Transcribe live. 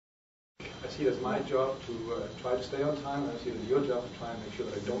see it as my job to try to stay on time, and I see it as your job to try and make sure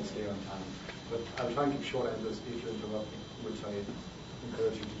that I don't stay on time. But I'll try and keep short answers if you interrupt me, which I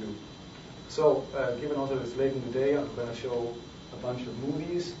encourage you to do. So, given also it's late in the day, I'm going to show a bunch of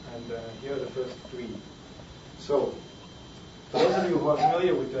movies, and here are the first three. So, for those of you who are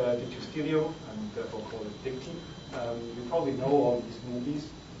familiar with Dictyostelium, and therefore call it Dicty, you probably know all these movies.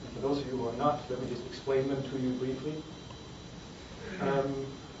 And for those of you who are not, let me just explain them to you briefly.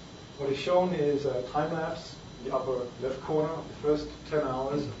 What is shown is a time lapse in the upper left corner of the first 10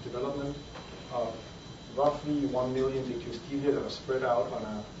 hours of development of roughly 1 million Dictyostelia that are spread out on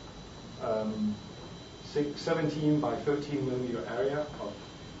a 17 by 13 millimeter area of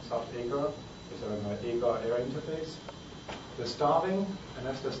sub-agar. It's an agar air interface. They're starving, and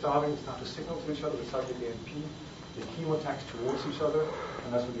as they're starving, they start to signal to each other with cyclic AMP. They chemotax towards each other,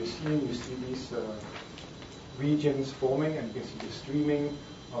 and that's what you're seeing. You see these regions forming, and you can see the streaming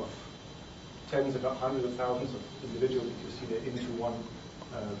of tens of hundreds of thousands of individuals that you see there into one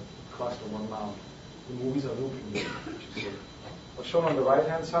cluster, one mound. The movies are looping there, which is what's shown on the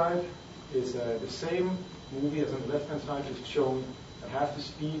right-hand side is the same movie as on the left-hand side, just shown at half the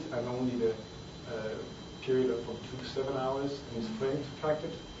speed and only the period of from 2 to 7 hours in this frame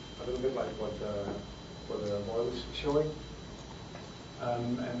subtracted, a little bit like what Roy was showing.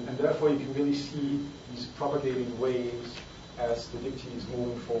 And therefore you can really see these propagating waves as the Dicty is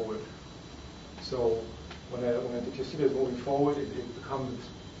moving forward. So when a Dictyostelia is moving forward, it becomes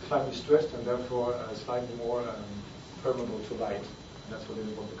slightly stressed and therefore slightly more permeable to light. And that's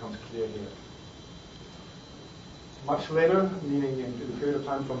what becomes clear here. Much later, meaning in the period of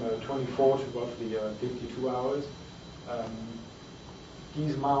time from 24 to roughly 52 hours,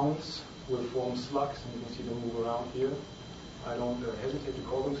 these mounds will form slugs, and you can see them move around here. I don't hesitate to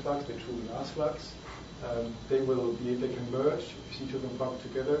call them slugs; they truly are slugs. They can merge. If you see two of them bumped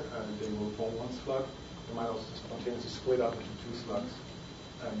together, they will form one slug. They might also spontaneously split up into two slugs.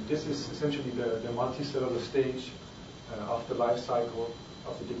 This is essentially the multicellular stage of the life cycle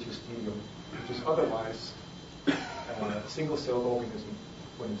of the Dictyostelium, which is otherwise a single-cell organism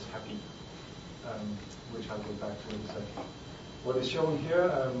when it's happy, which I'll get back to in a second. What is shown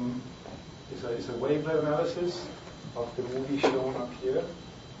here is a wavelet analysis of the movie shown up here.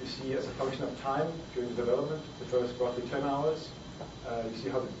 You see as a function of time during the development, the first roughly 10 hours. You see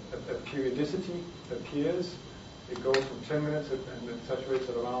how the periodicity appears. It goes from 10 minutes and it saturates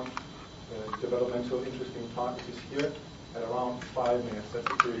at around the developmental interesting part, which is here, at around 5 minutes. That's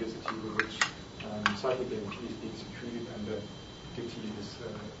the periodicity with which cyclic AMP is being secreted and the Dicty is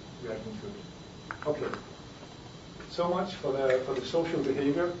reacting to it. Okay. So much for the social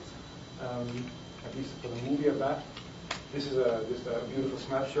behavior, at least for the movie of that. This is just a beautiful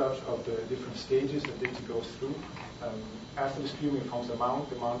snapshot of the different stages that Dicty goes through. After the streaming forms a mound,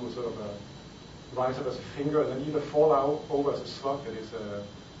 the mound will sort of rise up as a finger and then either fall out over as a slug that is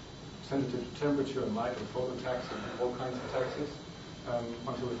sensitive to temperature and light and phototax and all kinds of taxes,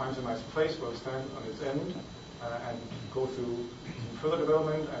 until it finds a nice place where it stands on its end and go through some further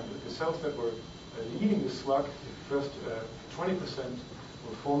development. And the cells that were leading the slug, the first 20%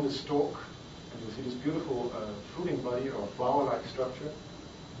 will form the stalk, and you'll see this beautiful fruiting body or flower-like structure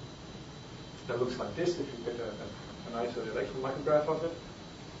that looks like this if you get a nice electron micrograph of it.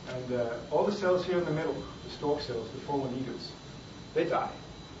 And all the cells here in the middle, the stalk cells, the former leaders, they die.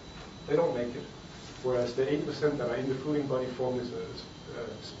 They don't make it. Whereas the 80% that are in the fruiting body form this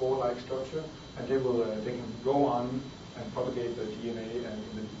spore-like structure, and they can go on and propagate the DNA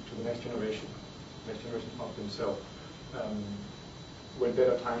and to the next generation of themselves, when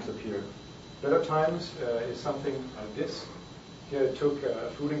better times appear. Better times is something like this. Here it took a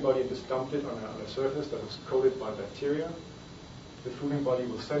fruiting body and just dumped it on a surface that was coated by bacteria. The fruiting body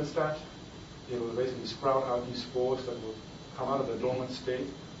will sense that. It will basically sprout out these spores that will come out of the dormant state.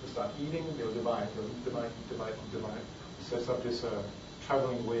 They'll start eating, they'll divide. It sets up this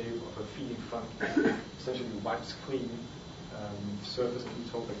traveling wave of a feeding front, essentially wipes clean the surface and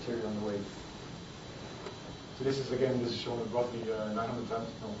eats all bacteria on the way. So this is shown at roughly 900 times,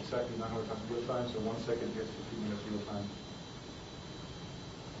 no, exactly 900 times real time, so 1 second gets 15 minutes real time.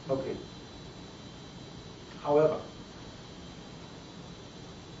 Okay. However,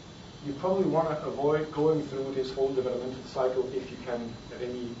 you probably want to avoid going through this whole developmental cycle if you can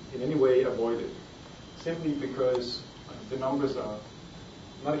in any way avoid it. Simply because the numbers are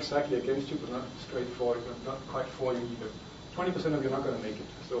not exactly against you, but not straightforward, not quite for you either. 20% of you are not going to make it.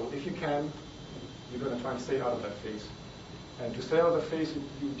 So if you can, you're going to try and stay out of that phase. And to stay out of that phase,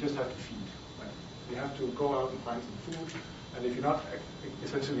 you just have to feed. Right? You have to go out and find some food. And if you're not,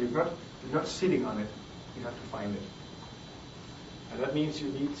 essentially, you're not sitting on it, you have to find it. And that means you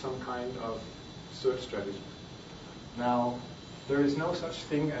need some kind of search strategy. Now, there is no such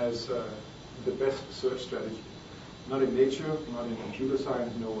thing as the best search strategy. Not in nature, not in computer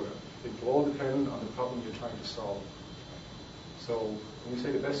science, nowhere. It will all depend on the problem you're trying to solve. So when we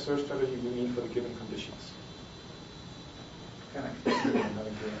say the best search strategy, we mean for the given conditions.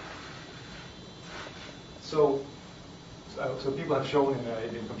 So people have shown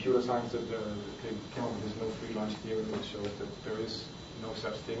in computer science that they came up with this no free lunch theorem, which shows that there is no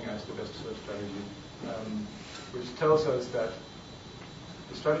such thing as the best search strategy, which tells us that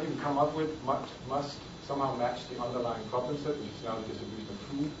the strategy we come up with must somehow match the underlying problem set, which is now the distribution of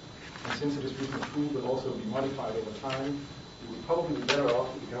food. And since the distribution of food will also be modified over time, you would probably be better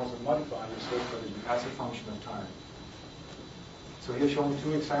off if you can also modify your search strategy as a function of time. So here shown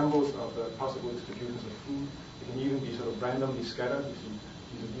two examples of possible distributions of food. It can even be sort of randomly scattered. You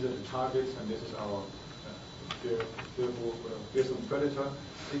see, these are the targets, and this is our fearsome predator,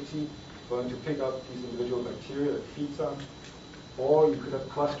 Picty, going to pick up these individual bacteria that feeds on. Or you could have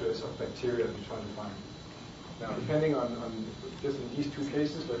clusters of bacteria that you're trying to find. Now, depending on just in these two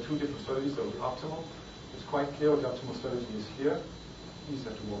cases, there are two different strategies that will be optimal. It's quite clear what the optimal strategy is here. You just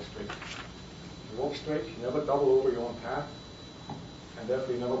have to walk straight. You walk straight, you never double over your own path, and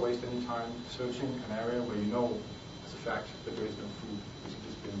therefore you never waste any time searching an area where you know as a fact that there is no food, which has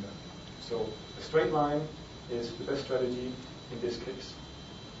just been there. So a straight line is the best strategy in this case.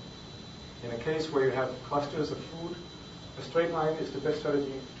 In a case where you have clusters of food, a straight line is the best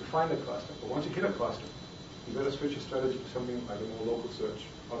strategy to find a cluster. But once you hit a cluster, you better switch your strategy to something like a more local search.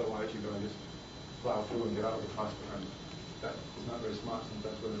 Otherwise, you're going to just plow through and get out of the cluster, and that is not very smart, since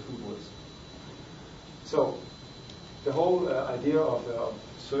that's where the food was. So the whole idea of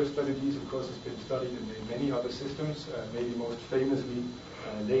search strategies, of course, has been studied in many other systems, maybe most famously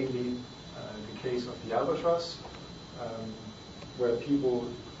lately the case of the albatross, where people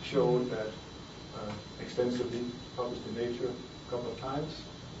showed that extensively, published in Nature a couple of times,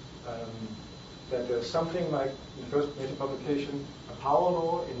 that there's something like, in the first Nature publication, a power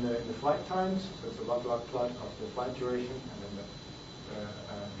law in the flight times, so it's a log plot of the flight duration, and then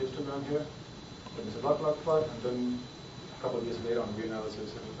the histogram here. Then there's a log plot, and then a couple of years later on reanalysis,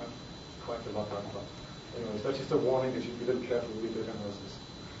 and it's not quite the log plot. Anyways, that's just a warning that you should be a little careful with the analysis.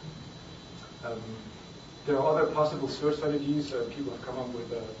 There are other possible search strategies. People have come up with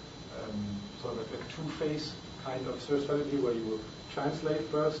sort of a two-phase kind of search strategy where you will translate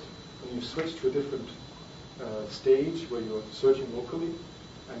first, and you switch to a different stage where you're searching locally,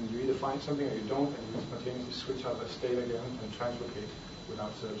 and you either find something or you don't, and you spontaneously switch out that state again and translocate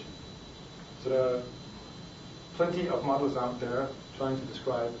without searching. So there are plenty of models out there trying to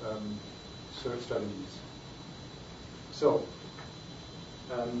describe search strategies. So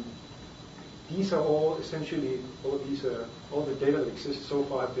these are all essentially, all the data that exists so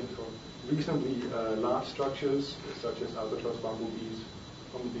far have been for reasonably large structures, such as albatross, bumblebees.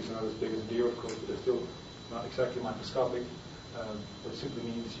 Bumblebees are not as big as deer, of course, but they're still not exactly microscopic, which simply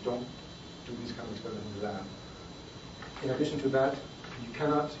means you don't do these kind of experiments in the lab. In addition to that, you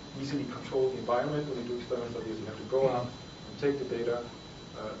cannot easily control the environment when you do experiments like this. You have to go out and take the data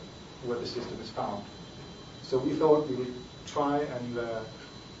where the system is found. So we thought we would try and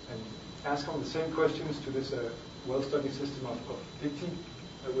ask some of the same questions to this well-studied system of Picty,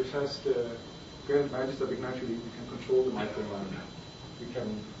 which has the great advantage that we can control the microenvironment. We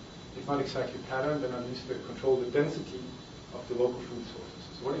can, if not exactly pattern, then at least control the density of the local food sources.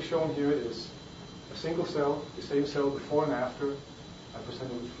 So what is shown here is a single cell, the same cell before and after,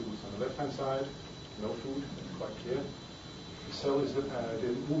 presented with foods. On the left-hand side, no food, that's quite clear. The cell is, the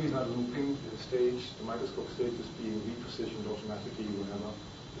movie is not looping, the microscope stage is being repositioned automatically whenever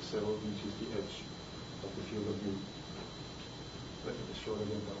the cell reaches the edge of the field of view. Let me just show it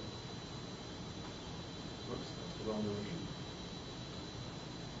again though. Whoops, that's the wrong direction.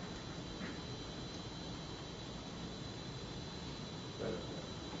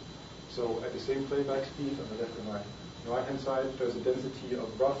 So at the same playback speed on the left and right. On the right-hand side, there's a density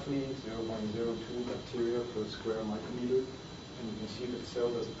of roughly 0.02 bacteria per square micrometer, and you can see that the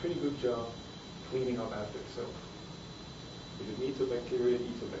cell does a pretty good job cleaning up after itself. If it needs a bacteria, it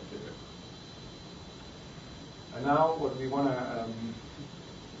eats a bacteria. And now what we want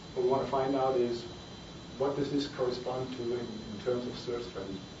to find out is, what does this correspond to in terms of search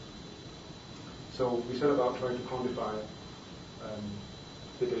strategy? So we set about trying to quantify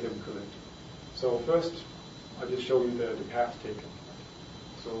the data we collect. So first, I'll just show you the path taken.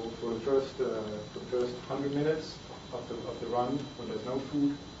 So for the first 100 minutes of the run, when there's no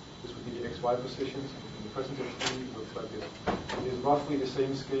food, this would be the XY positions. In the presence of food, it looks like this. It is roughly the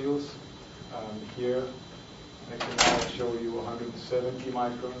same scales here Actually, now I'll show you 170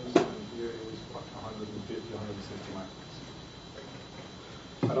 microns, and here is what, 150, 160 microns.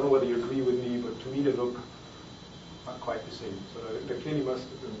 I don't know whether you agree with me, but to me they look not quite the same. So there clearly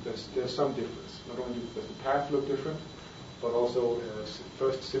there's some difference. Not only does the path look different, but also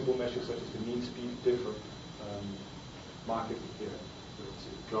first simple measures such as the mean speed differ markedly here. So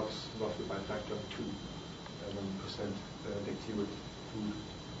it drops roughly by a factor of 2 when % activity with food.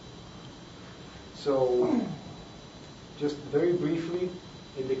 So just very briefly,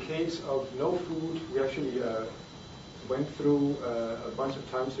 in the case of no food, we actually went through a bunch of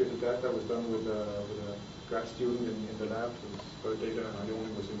time series of that was done with a grad student in the lab who was for data, and I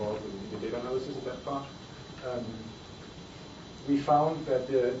only was involved in the data analysis of that part. We found that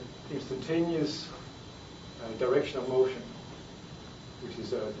the instantaneous direction of motion, which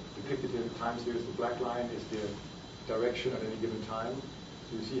is depicted here in the time series, the black line is the direction at any given time.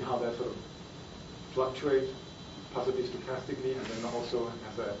 So you see how that sort of fluctuates, possibly stochastically, and then also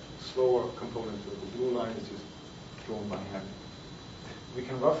has a slower component. So the blue line is just drawn by hand. We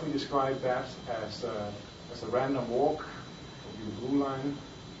can roughly describe that as a random walk of the blue line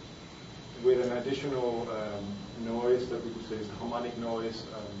with an additional noise that we could say is a harmonic noise,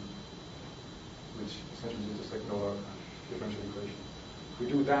 which essentially is just ignore a differential equation. If we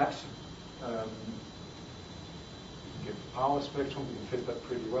do that, we get the power spectrum. We can fit that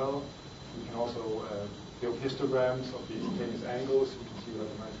pretty well. We can also build histograms of the instantaneous angles. We can see we have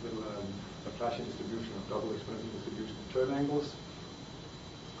a nice little Laplacian distribution of double exponential distribution of turn angles.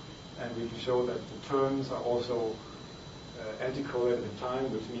 And we can show that the turns are also anti-correlated in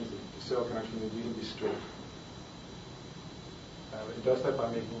time, which means that the cell can actually move reasonably straight. It does that by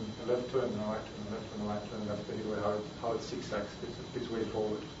making a left turn and a right turn, a left turn and a right turn. That's basically how it zigzags its way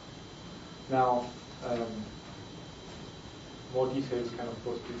forward. Now, more details can, of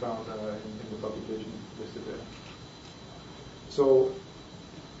course, be found in the publication listed there. So,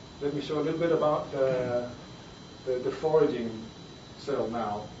 let me show a little bit about the foraging cell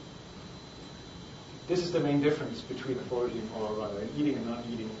now. This is the main difference between a foraging, or rather an eating and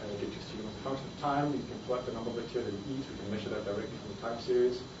non-eating digestion. As a function of time, you can plot the number of bacteria that you eat. We can measure that directly from the time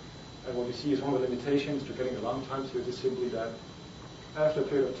series. And what we see is one of the limitations to getting a long time series is simply that after a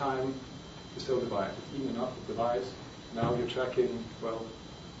period of time, the cell divides. It's eaten enough, it divides. Now you're tracking, well,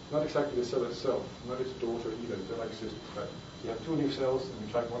 not exactly the cell itself, not its daughter either. They're like sisters, but you have two new cells, and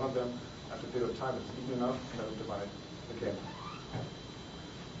you track one of them. After a period of time, it's eaten enough, and that will divide again.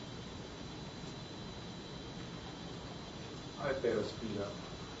 I better speed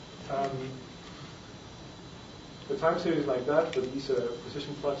up. The time series like that, with these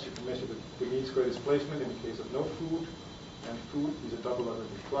precision plots, you can measure the mean square displacement in the case of no food and food. These are double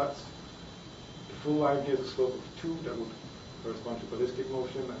logarithmic plots. The full line here is a slope of 2 that would correspond to ballistic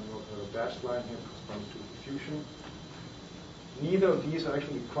motion, and we also have a dashed line here that corresponds to diffusion. Neither of these are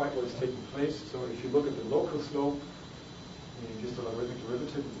actually quite what is taking place. So if you look at the local slope, meaning just the logarithmic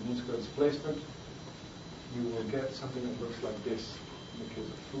derivative of the mean square displacement, you will get something that looks like this in the case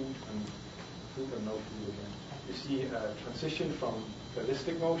of food and no food again. You see a transition from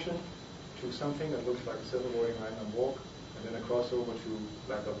ballistic motion to something that looks like a self-avoiding random walk, and then a crossover to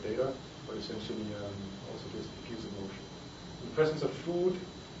lack of data, but essentially also just diffusive motion. In the presence of food,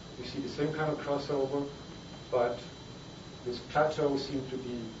 you see the same kind of crossover, but this plateau seems to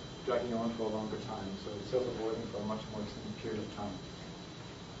be dragging on for a longer time, so it's self-avoiding for a much more extended period of time.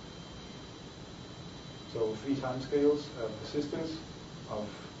 So 3 time scales, persistence of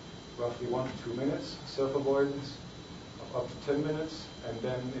roughly 1 to 2 minutes, self-avoidance of up to 10 minutes, and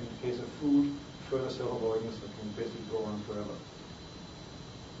then in the case of food, further self-avoidance that can basically go on forever.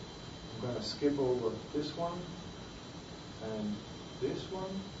 I'm going to skip over this one and this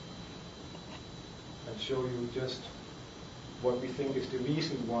one and show you just what we think is the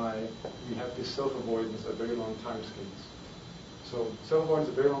reason why we have this self-avoidance at very long time scales. So self-avoidance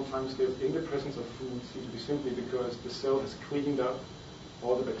at very long time scales in the presence of food seems to be simply because the cell has cleaned up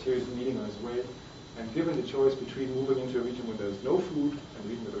all the bacteria eating on its way, and given the choice between moving into a region where there's no food and a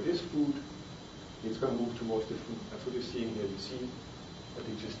region where there is food, it's going to move towards the food. That's what you're seeing here. You see the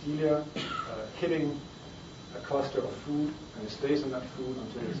digestia hitting a cluster of food, and it stays on that food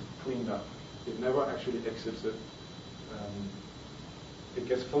until it's cleaned up. It never actually exits it. It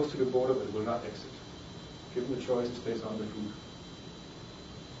gets close to the border, but it will not exit. Given the choice, it stays on the food.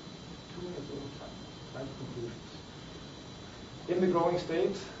 2 minutes over time for conclusions. In the growing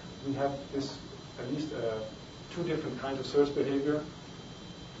state, we have this at least 2 different kinds of search behavior.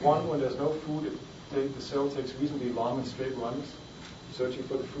 One, when there's no food, the cell takes reasonably long and straight runs, searching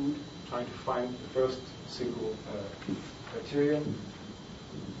for the food, trying to find the first single bacterium.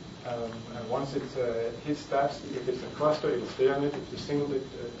 And once it hits that, if it's a cluster, it'll stay on it. If it's a single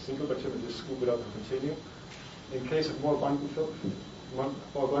bacterium, it'll just scoop it up and continue. In case of more abundant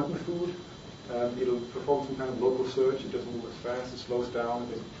food, it'll perform some kind of local search. It doesn't move as fast. It slows down.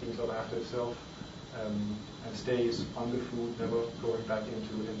 It cleans up after itself and stays on the food, never going back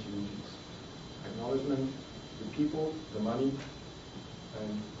into empty regions. Acknowledgement, the people, the money,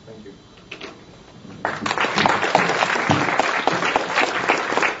 and thank you.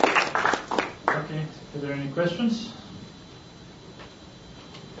 Okay, are there any questions?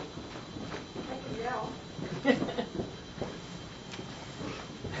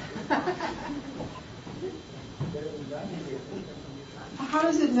 How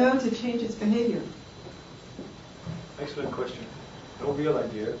does it know to change its behavior? Excellent question. No real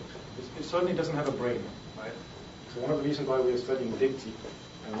idea. It certainly doesn't have a brain, right? So one of the reasons why we are studying dicty,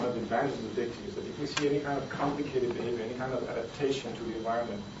 and one of the advantages of dicty, is that if we see any kind of complicated behavior, any kind of adaptation to the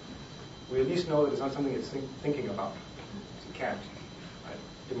environment, we at least know that it's not something it's thinking about. It can't. Right?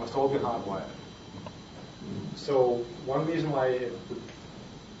 It must all be hardwired. So one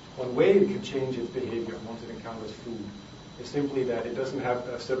way it can change its behavior once it encounters food is simply that it doesn't have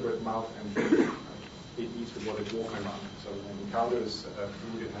a separate mouth and feet. Right? It eats with what it's walking on. So when it encounters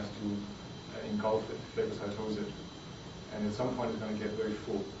food, it has to engulf it, phagocytose it. And at some point it's going to get very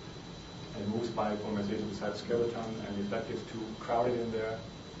full. And it moves by polymerization of the cytoskeleton, and if that gets too crowded in there,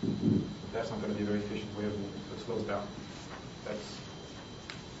 that's not going to be a very efficient way of moving, so it slows down. That's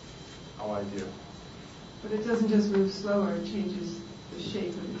our idea. But it doesn't just move slower, it changes the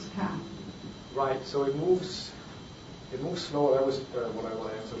shape of its path. Right, so it moves slower. That was what I will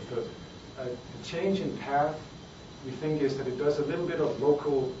answer first. The change in path, we think, is that it does a little bit of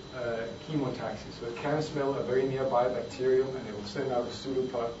local chemotaxis. So it can smell a very nearby bacterium, and it will send out a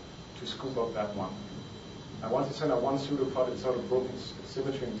pseudopod to scoop up that one. And once it sends out one pseudopod, it's sort of broken its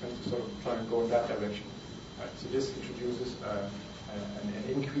symmetry and tends to sort of try and go in that direction. Right? So this introduces an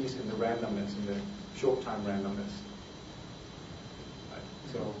increase in the randomness, in the short-time randomness. Right?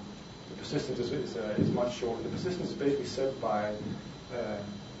 So the persistence is much shorter. The persistence is basically set by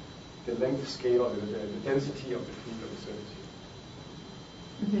the length scale, or the density of the food that is served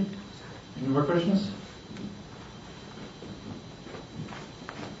to you. Any more questions?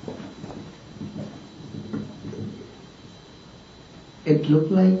 It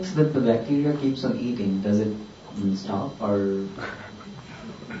looked like that the bacteria keeps on eating. Does it stop, or?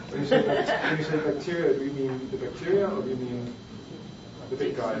 When you say bacteria, do you mean the bacteria, or do you mean the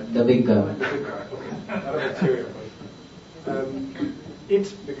big guy? The big guy. The big guy, okay. Not a bacteria.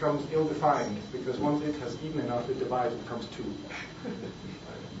 It becomes ill-defined, because once it has eaten enough, it divides and becomes two.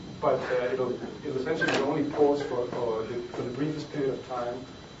 But it'll essentially only pause for the briefest period of time,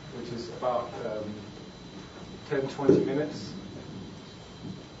 which is about 10-20 minutes.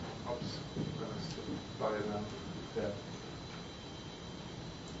 Oops, I'm going to start it now. There.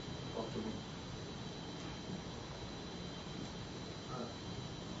 Talk to me.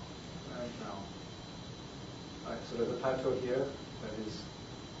 And now. Right, so there's a plateau here that is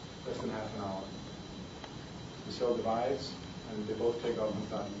less than half an hour. The cell divides, and they both take off and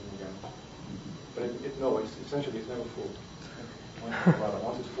start eating again. But it's essentially it's never full.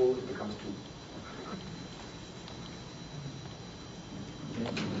 Once it's full, it becomes two.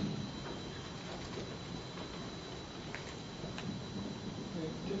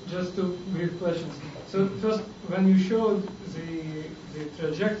 Just two brief questions. So first, when you showed the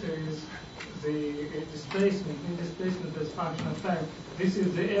trajectories, the displacement as function of time, this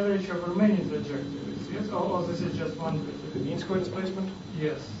is the average over many trajectories, yes? Or this is just one trajectory? The mean square displacement?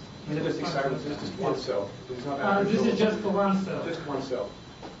 Yes. This is just one cell. This is not this is just for one cell? Just one cell.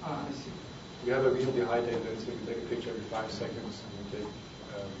 I see. We have a reasonably high data density. We take a picture every 5 seconds, and we take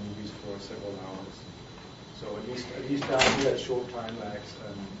movies for several hours. So at least down here at short time lags,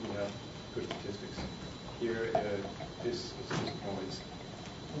 we have good statistics. Here, this is just noise.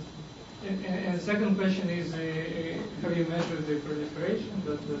 And the second question is, have you measured the proliferation?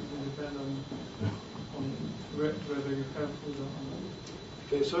 That will depend on whether you have food or not.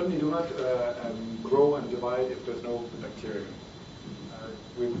 They certainly do not grow and divide if there's no bacteria.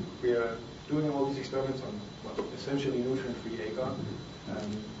 We are doing all these experiments on essentially nutrient-free agar.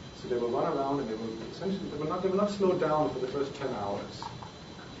 So they will run around, and they will not slow down for the first 10 hours.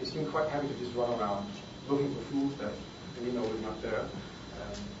 They seem quite happy to just run around, looking for food that we know is not there.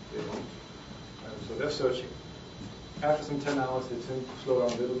 They don't. So they're searching. After some 10 hours, they tend to slow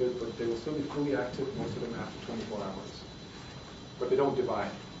down a little bit, but they will still be fully active, most of them after 24 hours. But they don't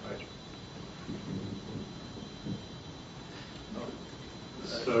divide, right?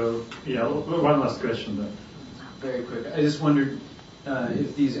 So, yeah, one last question then. Very quick. I just wondered,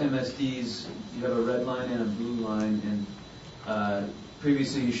 if these MSDs, you have a red line and a blue line, and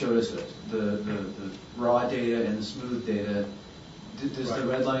previously you showed us the raw data and the smooth data. Does the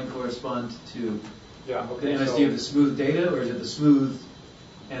red line correspond to the MSD of the smooth data, or is it the smooth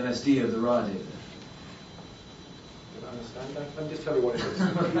MSD of the raw data? Did I understand that? Let me just tell you what it is.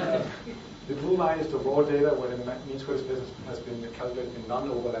 The blue line is the raw data where the mean square space has been calculated in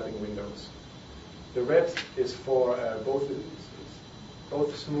non-overlapping windows. The red is for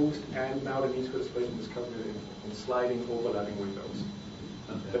both smooth and now the mean square displacement is calculated in sliding overlapping windows.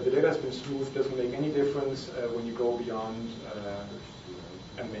 Okay. But the data has been smoothed doesn't make any difference when you go beyond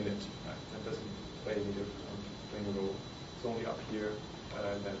a minute. That doesn't play any role. It's only up here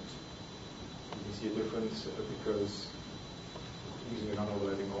that you can see a difference because using a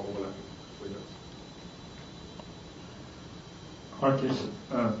non-overlapping or overlapping windows.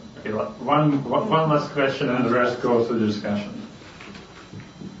 Okay, one last question and the rest goes to the discussion.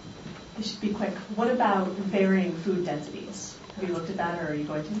 This should be quick. What about varying food densities? Have you looked at that, or are you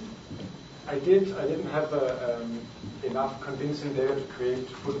going to? I did. I didn't have enough convincing data to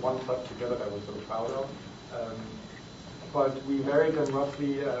put one plot together that I was so proud of. But we varied them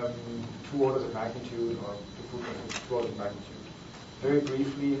roughly 2 orders of magnitude, or the food 2 orders of magnitude. Very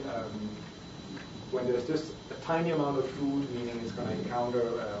briefly, when there's just a tiny amount of food, meaning it's going to encounter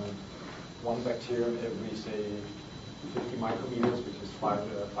one bacterium every, say, 50 micrometers, which is 5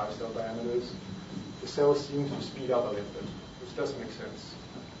 cell diameters, the cells seem to speed up a little bit, which doesn't make sense.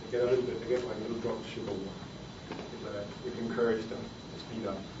 They get like a little drop of sugar water. It encourages them to speed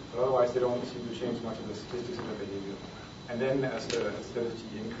up. But otherwise, they don't seem to change much of the statistics of their behavior. And then as the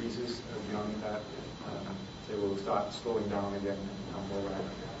density increases beyond that, they will start slowing down again and become more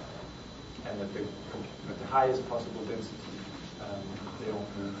rapid. And at the highest possible density, they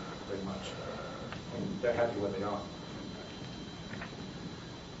don't move very much. They're happy where they are.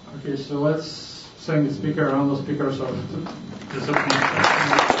 Okay, so let's thank the speaker and all the speakers of this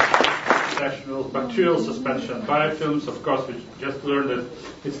session of bacterial suspension biofilms. Of course, we just learned that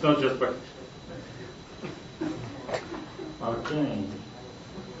it's not just Okay.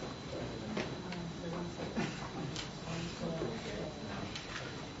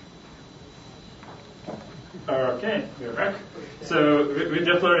 Okay, we're back. So we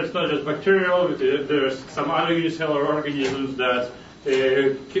just learned it's not just bacterial. There's some other unicellular organisms that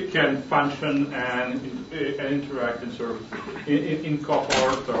can function and interact in sort of in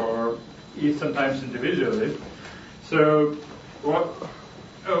cohort or sometimes individually. So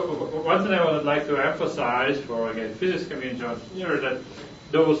one thing I would like to emphasize for again physics community here that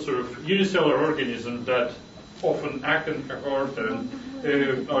those sort of unicellular organisms that often act in cohort and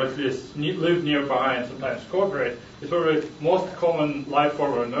or at least live nearby and sometimes cooperate is probably most common life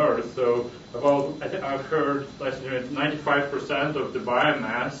form on Earth. So I've heard less than 95% of the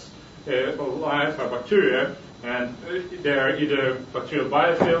biomass of life are bacteria, and they are either bacterial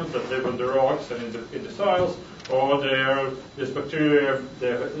biofilms that live on the rocks and in the soils, or they are this bacteria,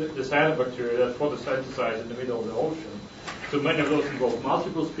 the cyanobacteria that photosynthesize in the middle of the ocean. So many of those involve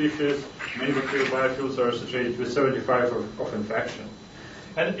multiple species. Many bacterial biofilms are associated with 75 of infection.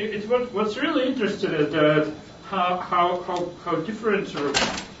 And what's really interesting is that how different sort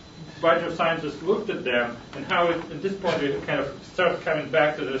of bunch of scientists looked at them, and how at this point we kind of start coming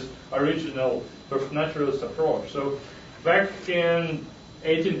back to this original sort of naturalist approach. So back in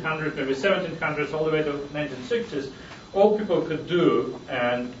 1800s, maybe 1700s, all the way to 1960s, all people could do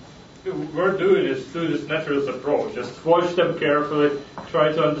and were doing is do this naturalist approach. Just watch them carefully,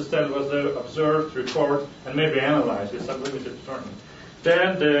 try to understand what they observed, record, and maybe analyze with some limited learning.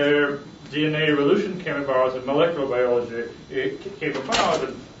 Then the DNA evolution came about, and molecular biology came about,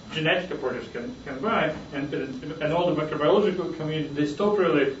 and genetic approaches came by, and all the microbiological community, they stopped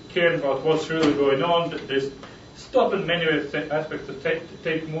really caring about what's really going on. They stopped in many aspects to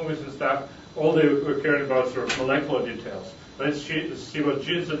take movies and stuff. All they were caring about sort of molecular details. Let's see what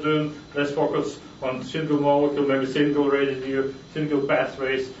genes are doing. Let's focus on single molecule, maybe single residue, single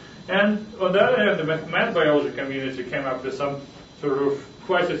pathways. And on the other hand, the math biology community came up with some sort of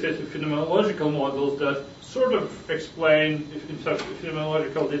quantitative phenomenological models that sort of explain in such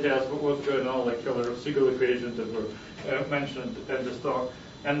phenomenological details what's going on, like the Siegel equations that were mentioned at the start.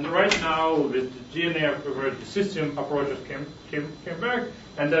 And right now, with the DNA system approaches came back,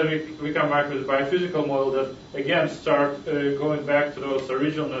 and then we come back with a biophysical model that again start going back to those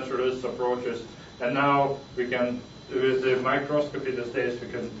original naturalist approaches. And now we can, with the microscopy these days, we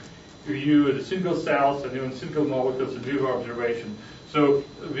can view the single cells and even single molecules in vivo observation. So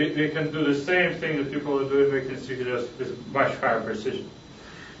we can do the same thing that people are doing. We can see this with much higher precision.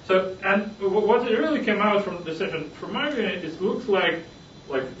 So, and what really came out from the session, from my view, it looks like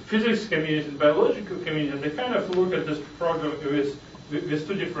physics community and biological community, they kind of look at this problem with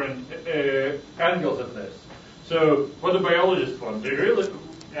two different angles of this. So, what the biologists want, they really,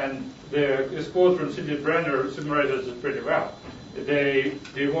 and this quote from Sidney Brenner summarizes it pretty well. They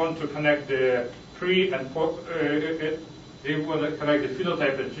want to connect the pre and they want to connect the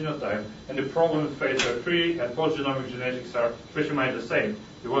phenotype and genotype, and the problem faced by pre and post-genomic genetics are pretty much the same.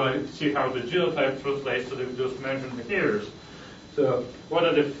 They want to see how the genotype translates to those measured behaviors. So, what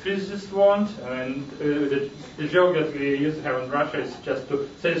do the physicists want? And the joke that we used to have in Russia is just to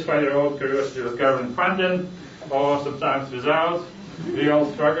satisfy their own curiosity with government funding, or sometimes without. We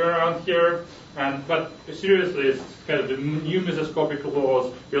all struggle around here. But seriously, it's kind of the new mesoscopic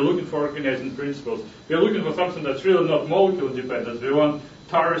laws. We're looking for organizing principles. We're looking for something that's really not molecule dependent. We want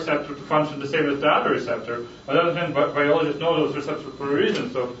TAR receptor to function the same as the other receptor. On the other hand, biologists know those receptors for a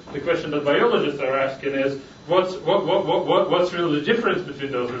reason. So the question that biologists are asking is, what's really the difference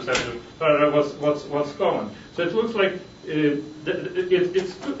between those receptors? What's common? So it looks like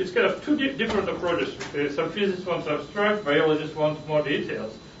it's kind of two different approaches. Some physicists want to abstract, biologists want more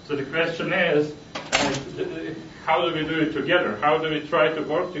details. So the question is, how do we do it together? How do we try to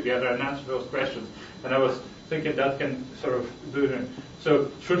work together and answer those questions? And I was thinking that can sort of do it. So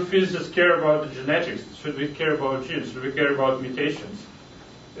should physicists care about the genetics? Should we care about genes? Should we care about mutations?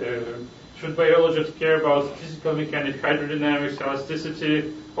 Should biologists care about physical mechanics, hydrodynamics,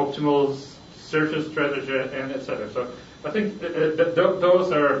 elasticity, optimal surface strategy, and etc.? So I think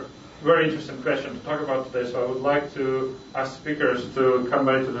those are very interesting questions to talk about today. So I would like to ask speakers to come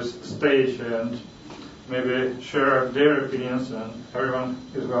back to this stage and maybe share their opinions, and everyone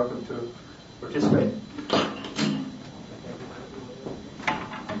is welcome to participate.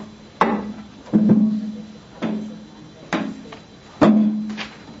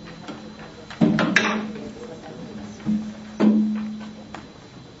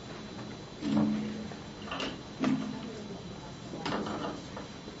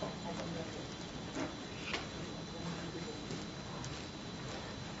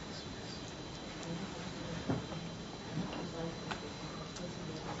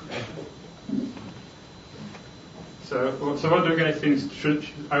 So what do you guys think?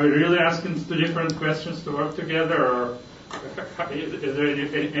 Are we really asking two different questions to work together, or is there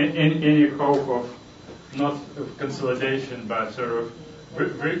any hope of not of consolidation, but sort of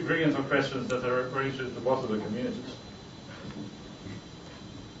bringing some questions that are related to both of the communities?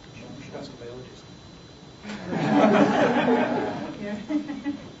 You should ask a biologist.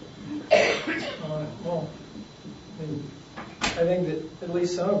 Well, I think that at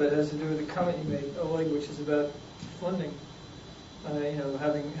least some of it has to do with the comment you made, Oleg, which is about funding.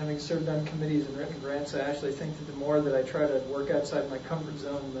 Having served on committees and written grants, I actually think that the more that I try to work outside my comfort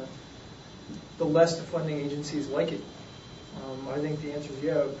zone, the less the funding agencies like it. I think the answer is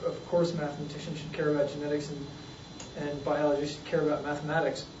yeah. Of course, mathematicians should care about genetics, and biologists should care about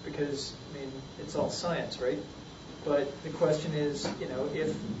mathematics, because it's all science, right? But the question is,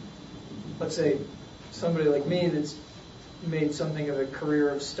 if, let's say, somebody like me that's made something of a career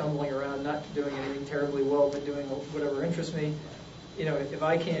of stumbling around, not doing anything terribly well, but doing whatever interests me, if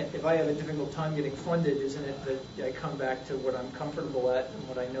I have a difficult time getting funded, isn't it that I come back to what I'm comfortable at and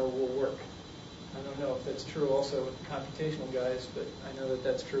what I know will work? I don't know if that's true also with the computational guys, but I know that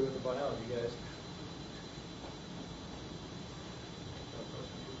that's true with the biology guys.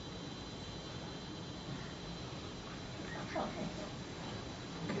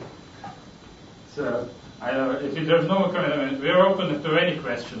 So, if there's no more comment, we're open to any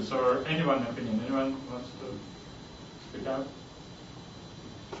questions or anyone's opinion. Anyone wants to speak out?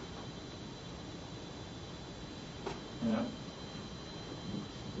 Yeah.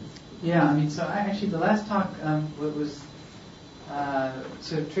 Yeah, so actually the last talk was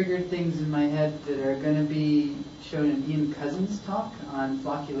sort of triggered things in my head that are going to be shown in Ian Cousins' talk on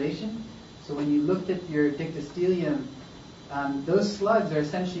flocculation. So when you looked at your dictyostelium, those slugs are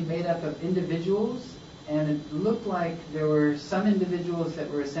essentially made up of individuals, and it looked like there were some individuals that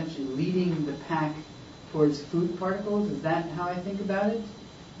were essentially leading the pack towards food particles. Is that how I think about it?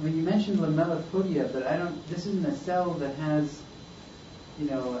 I mean, you mentioned lamellipodia, but this isn't a cell that has,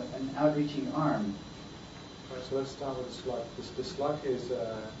 an outreaching arm. Right, so let's start with the slug. The slug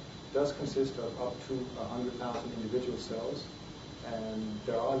does consist of up to 100,000 individual cells, and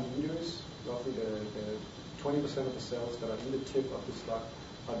there are leaders. Roughly the 20% of the cells that are in the tip of the slug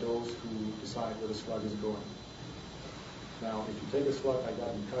are those who decide where the slug is going. Now, if you take a slug like that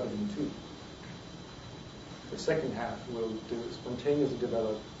and cut it in two, the second half will spontaneously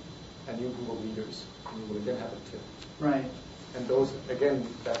develop a new group of leaders, and you will again have a tip. Right. And those, again,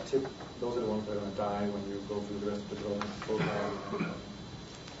 that tip, those are the ones that are going to die when you go through the rest of the development program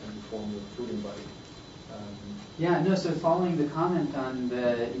and you form your fruiting body. Yeah, no, so following the comment on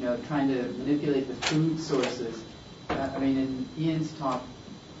the, trying to manipulate the food sources, I mean, in Ian's talk,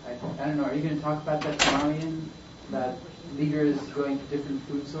 I don't know, are you going to talk about that tomorrow, Ian? About leaders going to different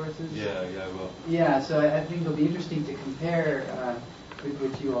food sources? Yeah, I will. Yeah, so I think it'll be interesting to compare with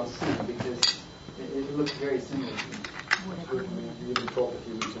what you all see, because it looks very similar. We even talked a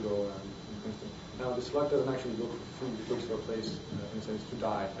few weeks ago in Princeton. Now, the slug doesn't actually look for food, it looks for a place, in a sense, to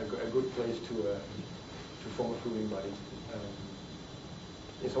die, a good place to form a fruiting body.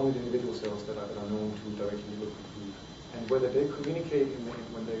 It's only the individual cells that are known to directly look for food. And whether they communicate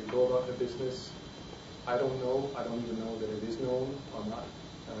when they go about their business, I don't know. I don't even know that it is known or not.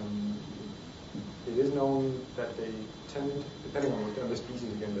 It is known that they tend, depending on the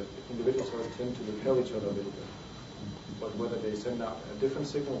species again, that individual cells tend to repel each other a little bit. But whether they send out a different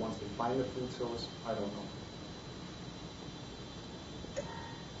signal once they find a food source, I don't know.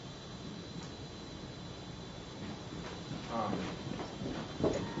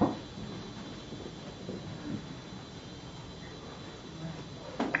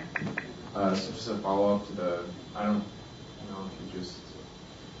 So just a follow-up to the, I don't know if you just,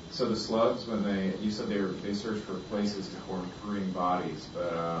 so the slugs, when you said they search for places to form fruiting bodies,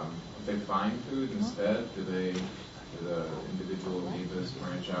 but if they find food instead, do the individual amoebas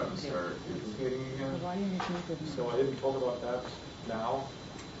branch out and start duplicating again? So I didn't talk about that now,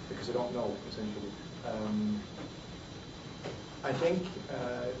 because I don't know, essentially. I think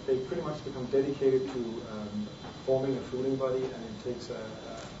they pretty much become dedicated to forming a fruiting body, and it takes a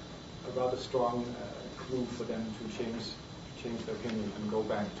rather strong clue for them to change their opinion and go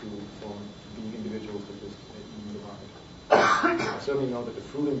back to being individuals that just eat the market. I certainly know that the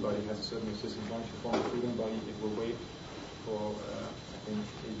fruiting body has a certain resistance. Once you form a fruiting body, it will wait for, I think,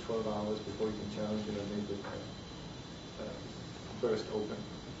 8-12 hours before you can challenge it and make it burst open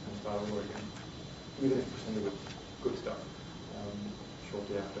and start over again. Even if presented with good stuff,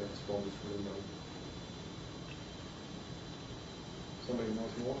 shortly after it's formed its fruiting body. Somebody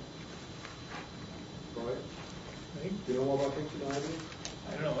knows more? Go ahead. Do you know more about picture than I do?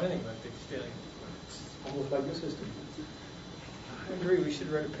 I don't know anything about pig stealing. It's almost like your system. I agree, we should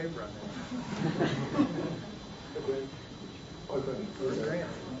write a paper on that. Okay.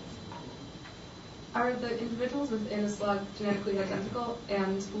 Are the individuals within a slug genetically identical,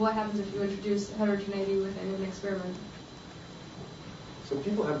 and what happens if you introduce heterogeneity within an experiment? So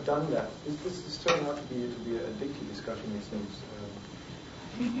people have done that. This is turning out to be an addictive discussion, it seems.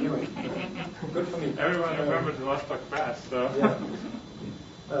 Anyway, good for me. Everyone remembers the last talk fast, so.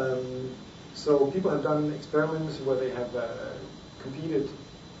 Yeah. So people have done experiments where they have competed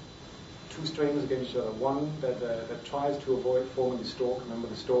two strains against each other. One that tries to avoid forming the stalk. Remember,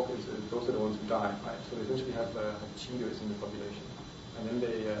 the stalk is those are the ones who die, right? So they essentially have cheaters in the population, and then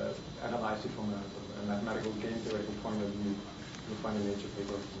they analyze it from a mathematical game theoretical point of view. You'll find a Nature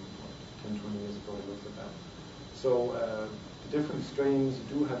paper from 10, 20 years ago that looked at that. So the different strains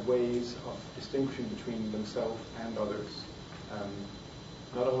do have ways of distinguishing between themselves and others.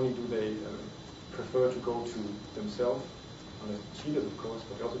 Not only do they prefer to go to themselves, unless cheaters of course,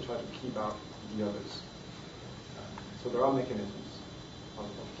 but they also try to keep out the others. So there are mechanisms of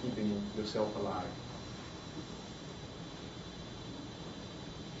keeping yourself alive.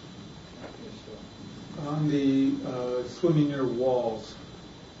 On the swimming near walls,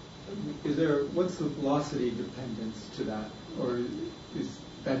 what's the velocity dependence to that, or is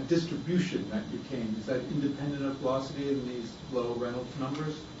that distribution that you came, is that independent of velocity in these low Reynolds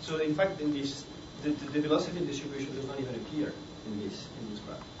numbers? So in fact, in this, the velocity distribution does not even appear in this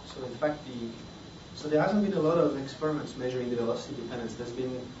graph. So in fact, so there hasn't been a lot of experiments measuring the velocity dependence. There's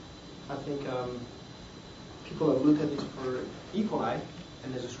been, I think, people have looked at this for E. coli,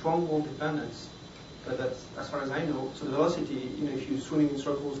 and there's a strong wall dependence. But that's, as far as I know, so the velocity, if you're swimming in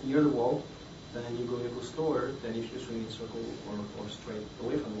circles near the wall, then you go slower than if you're swimming in a circle or straight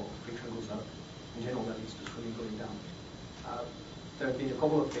away from the wall. Friction goes up. In general, that leads to swimming going down. There have been a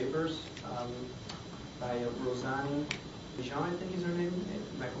couple of papers by Rosanne Bijan, I think is her name,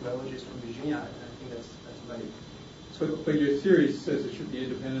 a microbiologist from Virginia, and I think that's about it. But your theory says it should be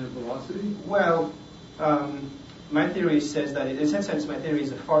independent of velocity? Well, my theory says that, in some sense, my theory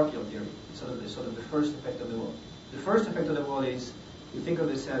is a far field theory. Sort of the first effect of the wall. The first effect of the wall is you think of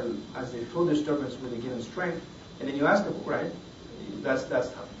the cell as a flow disturbance with a given strength, and then you ask the right. That's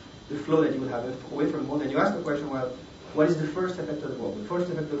the flow that you would have away from the wall. And you ask the question, well, what is the first effect of the wall? The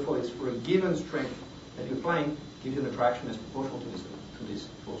first effect of the wall is for a given strength that you're applying gives you an attraction that's proportional to this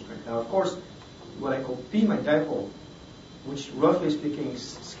flow strength. Now, of course, what I call P my dipole which roughly speaking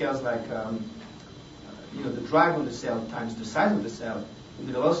scales like the drag on the cell times the size of the cell. And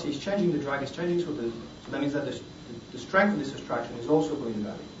the velocity is changing, the drag is changing, so that means that the strength of this subtraction is also going to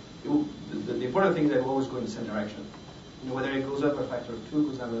vary. The important thing is that it will always go in the same direction. Whether it goes up a factor of 2,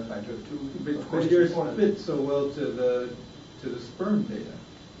 goes down a factor of 2. But yours fits so well to the sperm data.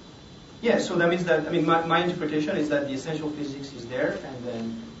 Yeah, so that means that, my interpretation is that the essential physics is there,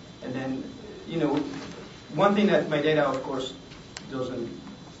 and then one thing that my data, of course, our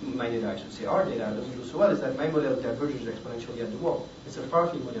data doesn't do so well, is that my model diverges exponentially at the wall. It's a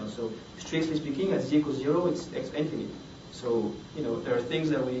far-field model, so strictly speaking, at z equals 0, it's infinite. So, there are things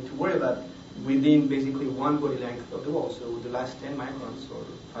that we need to worry about within basically one body length of the wall. So the last 10 microns or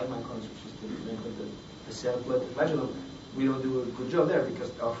 5 microns, which is the length of the cell blood flagellum, we don't do a good job there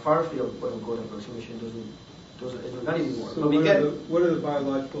because our far-field quote-unquote approximation is not anymore. So what are the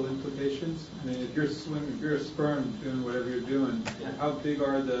biological implications? If you're a sperm doing whatever you're doing, how big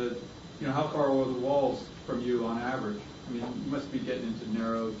are how far are the walls from you on average? You must be getting into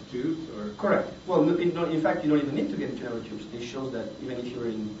narrow tubes, or? Correct. Well, in fact, you don't even need to get into narrow tubes. It shows that even if you're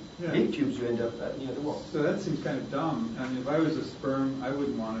in big tubes, you end up near the wall. So that seems kind of dumb. If I was a sperm, I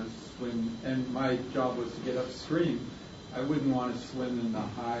wouldn't want to swim, and my job was to get upstream. I wouldn't want to swim in the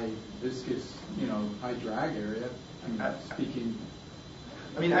high viscous, high drag area. Speaking.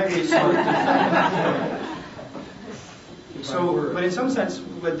 I really saw it. So, but in some sense,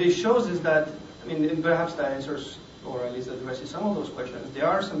 what this shows is that, and perhaps that answers, or at least addresses some of those questions. There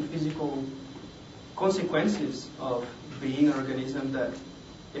are some physical consequences of being an organism that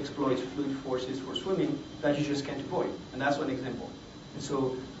exploits fluid forces for swimming that you just can't avoid. And that's one example. And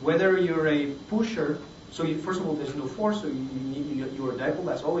so whether you're a pusher, first of all, there's no force, so you're a dipole,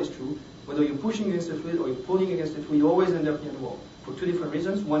 that's always true. Whether you're pushing against the fluid or you're pulling against the fluid, you always end up near the wall. For two different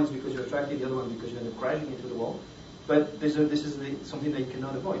reasons. One is because you're attracted, the other one because you end up crashing into the wall. But this is something that you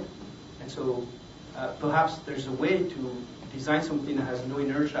cannot avoid. And so perhaps there's a way to design something that has no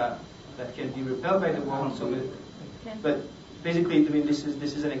inertia that can be repelled by the wall. But basically, this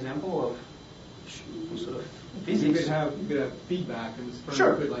is an example of sort of physics. You could have feedback, and the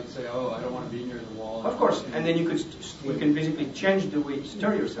sperm could say, "Oh, I don't want to be near the wall." Of course, and then you can basically change the way you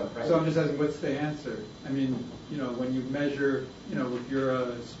stir yourself, right? So I'm just asking, what's the answer? When you measure, if you're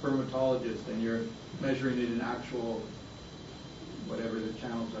a spermatologist and you're measuring it in actual, whatever the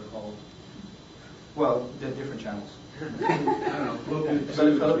channels are called. Well, they're different channels. I don't know.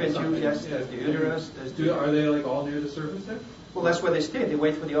 Fallopian tube, yes. There's the uterus. Are they all near the surface there? Well, that's where they stay. They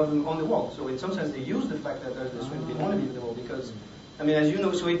wait for the ovum on the wall. So in some sense, they use the fact that there's this swim. They want to be in the wall because, as you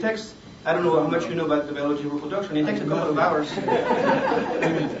know, so it takes. I don't know how much you know about the biology of reproduction. It takes a couple of hours.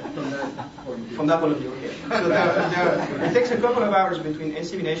 From that point of view, okay. So it takes a couple of hours between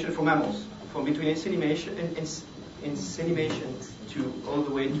insemination for mammals, between insemination to all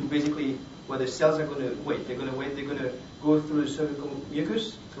the way to basically where the cells are going to wait. They're going to go through the cervical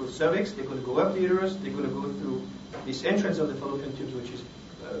mucus, through the cervix. They're going to go up the uterus. They're going to go through this entrance of the fallopian tubes, which is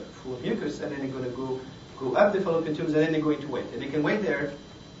full of mucus, and then they're going to go up the fallopian tubes, and then they're going to wait. And they can wait there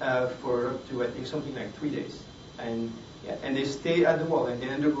for up to, I think, something like 3 days. And they stay at the wall, and they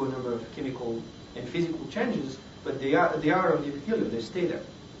undergo a number of chemical and physical changes, but they are on the epithelium. They stay there.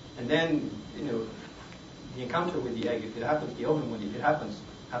 And then, the encounter with the egg, if it happens, the ovum, if it happens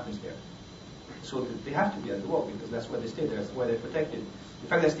there. So they have to be at the wall because that's where they stay there. That's why they're protected. In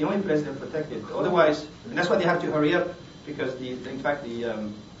fact, that's the only place they're protected. Otherwise, and that's why they have to hurry up because,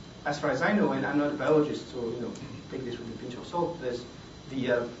 as far as I know, and I'm not a biologist, so take this with a pinch of salt. There's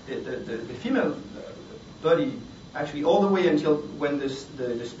the female body actually all the way until when the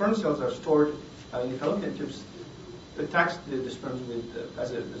sperm cells are stored in the fallopian tubes attacks the sperms with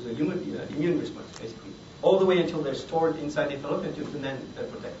as a immune response basically all the way until they're stored inside the fallopian tubes and then they're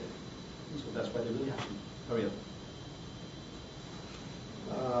protected. So that's why they really have to hurry up.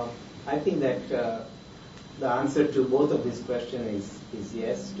 I think that the answer to both of these questions is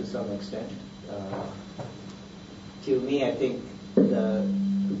yes to some extent. To me, I think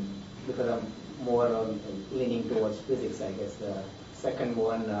because I'm more leaning towards physics, I guess the second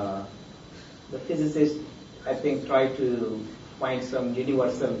one, the physicists, I think, try to find some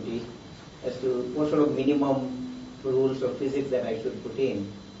universality as to what sort of minimum rules of physics that I should put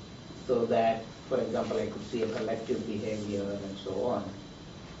in so that, for example, I could see a collective behavior and so on.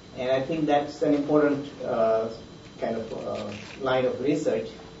 And I think that's an important kind of line of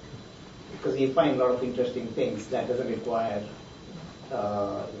research because you find a lot of interesting things that doesn't require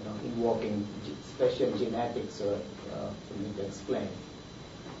invoking special genetics for me to explain.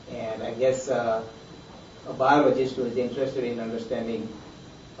 And I guess a biologist who is interested in understanding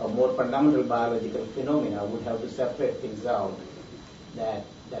more fundamental biological phenomena would have to separate things out that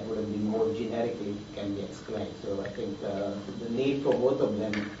would have been more generically can be explained. So I think the need for both of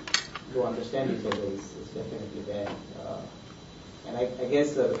them to understand each other is definitely there. And I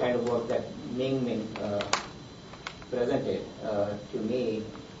guess the kind of work that Ming presented to me,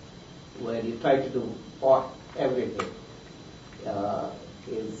 where you try to do everything,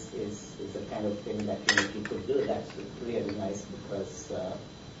 is the kind of thing that you could do. That's really nice because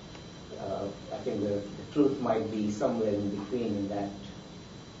I think the truth might be somewhere in between, in that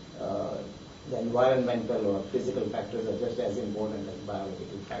the environmental or physical factors are just as important as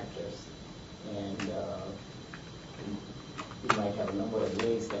biological factors. And you might have a number of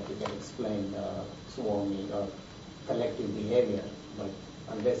ways that you can explain swarming or collective behavior, but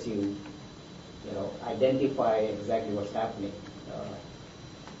unless you identify exactly what's happening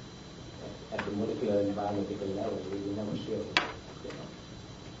at the molecular and biological level, you're never sure.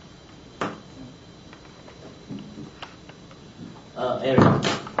 Eric,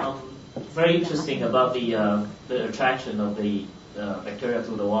 very interesting about the attraction of the bacteria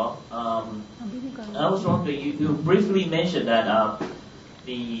to the wall. I was wondering, you briefly mentioned that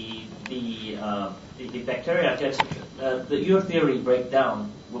the bacteria gets your theory break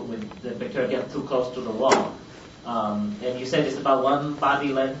down when the bacteria get too close to the wall. And you said it's about one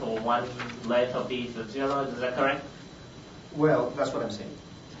body length or one length of the flagella. Is that correct? Well, that's what I'm saying.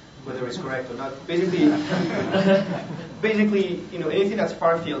 Whether it's correct or not. Basically, anything that's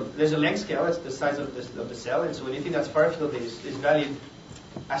far field, there's a length scale. It's the size of the cell, and so anything that's far field is valid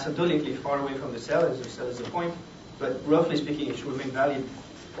asymptotically far away from the cell, as the cell is a point. But roughly speaking, it should remain valid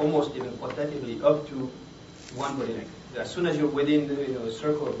almost even quantitatively up to one body length. As soon as you're within a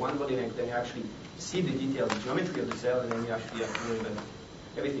circle of one body length, then you actually see the detailed geometry of the cell, and then you actually have to know about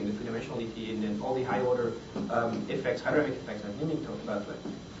everything, the three-dimensionality, and then all the high-order effects, hydrodynamic effects that Miming talked about, like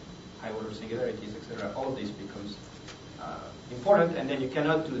high-order singularities, etc. All of this becomes important, and then you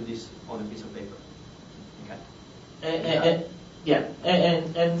cannot do this on a piece of paper. Okay.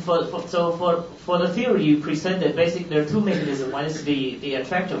 And for the theory you presented, basically there are two mechanisms. One is the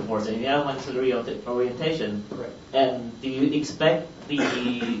attractive force, and the other one is the reorientation. Correct. And do you expect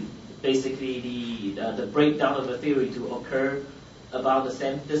the breakdown of the theory to occur about the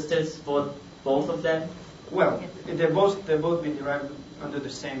same distance for both of them? Well, they're both being derived under the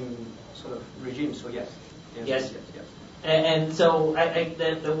same sort of regime. So yes. Yes. And so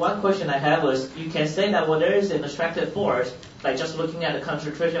the one question I have was, you can say that there is an attractive force by just looking at the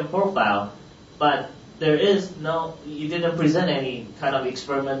concentration profile, but you didn't present any kind of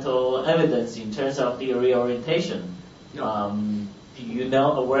experimental evidence in terms of the reorientation. No. Do you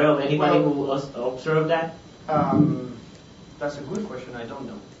aware of anybody who observed that? That's a good question. I don't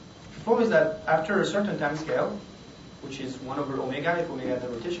know. The problem is that after a certain time scale, which is 1 over omega, if omega is the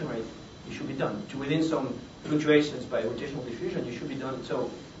rotation rate, you should be done. Within some fluctuations by rotational diffusion, you should be done.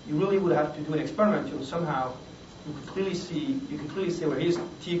 So you really would have to do an experiment to somehow you could clearly see where here's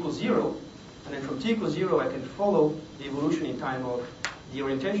t equals 0, and then from t equals 0, I can follow the evolution in time of the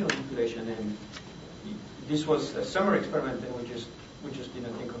orientational population. And this was a summer experiment, and we just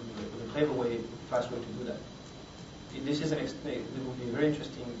didn't think of a clever way, fast way to do that. This is it would be very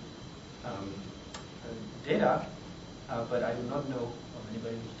interesting data, but I do not know of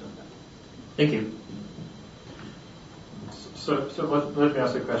anybody who's done that. Thank you. So let me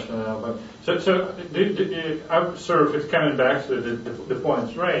ask a question now. I'm sort of coming back to the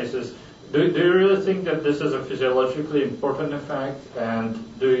points raised. Do you really think that this is a physiologically important effect? And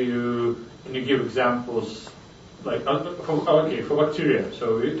can you give examples? Like, for bacteria.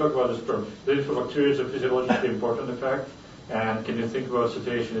 So we talk about this term. For bacteria, it's a physiologically important effect. And can you think about a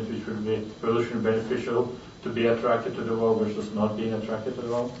situation in which would be evolutionarily beneficial to be attracted to the wall versus not being attracted to the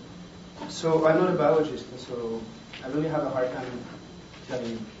wall? So I'm not a biologist, and so I really have a hard time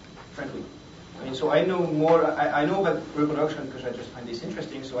telling you, frankly. I mean, so I know more. I know about reproduction because I just find this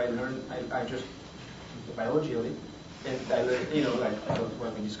interesting. So I learned. I just the biology of it, and I learned, like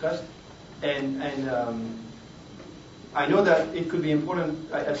what we discussed, and I know that it could be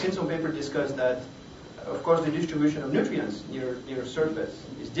important. I've seen some paper discuss that, of course, the distribution of nutrients near surface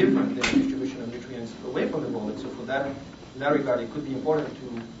is different than the distribution of nutrients away from the wall. And so for that, in that regard, it could be important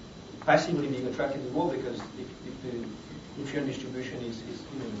to passively being attracted to the wall, because if the nutrient distribution is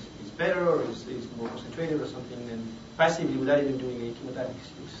better or is more concentrated or something, then passively, without even doing any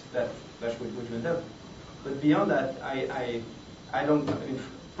chemotactics, that's what you end up. But beyond that, I don't. I mean,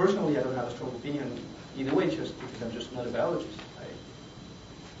 personally, I don't have a strong opinion either way, just because I'm just not a biologist.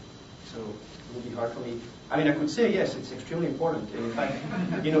 So it would be hard for me. I mean, I could say yes, it's extremely important. And in fact,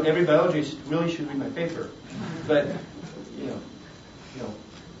 every biologist really should read my paper. But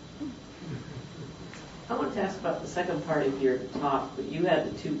I wanted to ask about the second part of your talk. You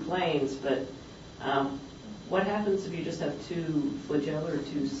had the two planes, but what happens if you just have two flagella or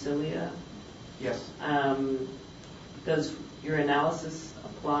two cilia? Yes. Does your analysis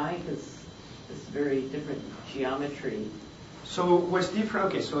apply? Because it's very different geometry. So what's different?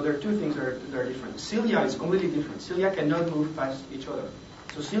 Okay, so there are two things that are different. Cilia is completely different. Cilia cannot move past each other.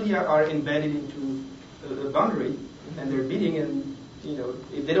 So cilia are embedded into the boundary, and they're beating, and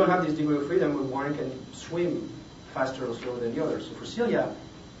if they don't have this degree of freedom, one can swim faster or slower than the other. So for cilia,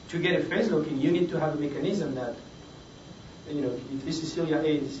 to get a phase locking, you need to have a mechanism that, if this is cilia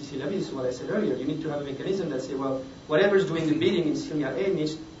A, this is cilia B, this is what I said earlier, you need to have a mechanism that say, well, whatever's doing the beating in cilia A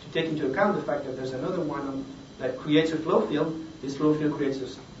needs to take into account the fact that there's another one that creates a flow field. This flow field creates a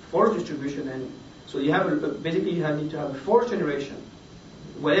force distribution, and so you have basically you need to have a force generation,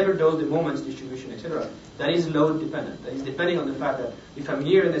 whatever those the moments distribution, etc. That is load dependent. That is depending on the fact that if I'm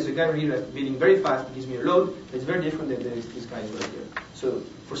here and there's a guy here that's beating very fast, it gives me a load that's very different than there is this guy right here. So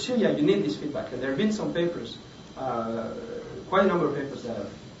for cilia, you need this feedback, and there have been some papers, quite a number of papers that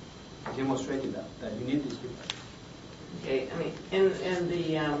have demonstrated that you need this feedback. Okay, I mean, in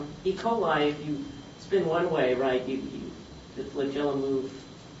the E. coli, if you spin one way, right, the flagella move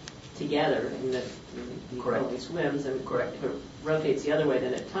together, and the E. coli swims, and Correct. if it rotates the other way,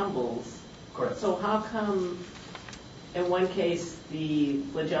 then it tumbles. Correct. So how come in one case the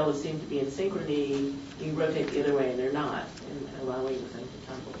flagella seem to be in synchrony, you rotate the other way and they're not, and allowing the thing to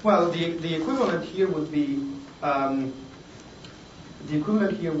tumble? Well, the equivalent here would be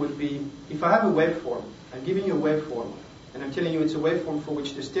if I have a waveform, I'm giving you a waveform, and I'm telling you it's a waveform for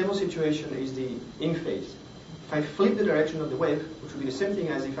which the stable situation is the in phase. If I flip the direction of the wave, which would be the same thing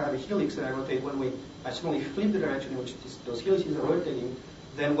as if I have a helix and I rotate one way, I suddenly flip the direction in which those helices are rotating,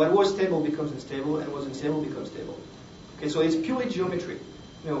 then what was stable becomes unstable, and what was unstable becomes stable. Okay, so it's purely geometry.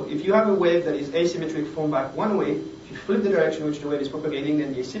 If you have a wave that is asymmetric formed back one way, if you flip the direction in which the wave is propagating,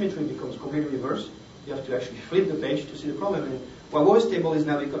 then the asymmetry becomes completely reversed. You have to actually flip the page to see the problem, and what was stable is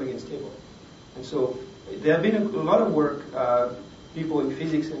now becoming unstable. And so there have been a lot of work, people in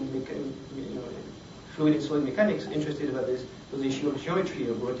physics and fluid and solid mechanics interested about this issue of geometry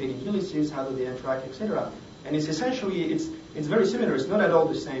of rotating helices, how do they interact, etc. And it's essentially it's very similar. It's not at all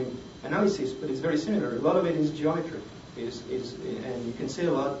the same analysis, but it's very similar. A lot of it is geometry, and you can say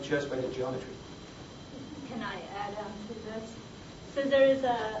a lot just by the geometry. Can I add on to this? So there is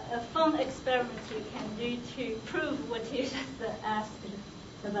a fun experiment you can do to prove what you just asked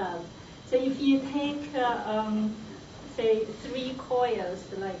about. So if you take, say, 3 coils,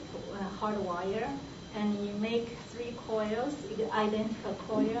 like hard wire, and you make 3 coils, identical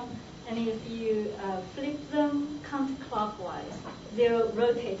coil, and if you flip them counterclockwise, they'll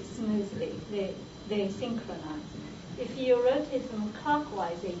rotate smoothly. They synchronize. If you rotate them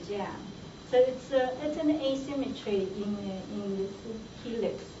clockwise, they jam. So it's an asymmetry in this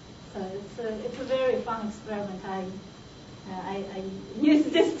helix. So it's a very fun experiment. I use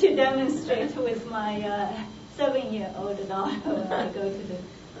this to demonstrate with my 7-year-old daughter when I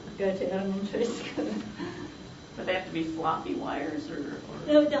go to elementary school. But they have to be floppy wires, or?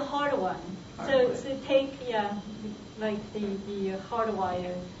 No, the hard one. So take like the hard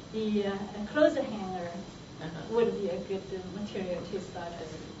wire. The closer hanger would be a good material to start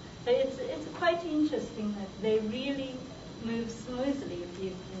with. But it's quite interesting that they really move smoothly if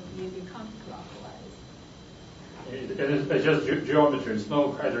you do counterclockwise. It's just geometry. It's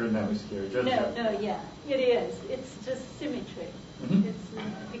no hydrodynamics here. Just it is. It's just symmetry. Mm-hmm. It's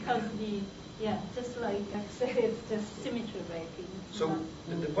because just like I said, it's just symmetry breaking. So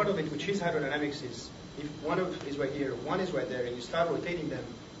the part of it which is hydrodynamics is if one is right here, one is right there, and you start rotating them,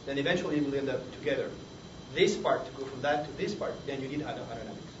 then eventually you will end up together. This part to go from that to this part, then you need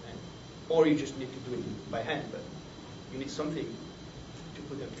hydrodynamics. Or you just need to do it by hand, but you need something to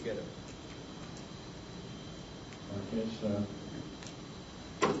put them together. Okay, so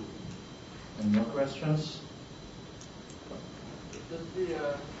any more questions?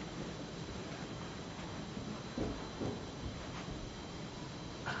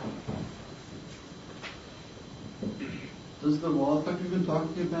 Does the wall effect we've been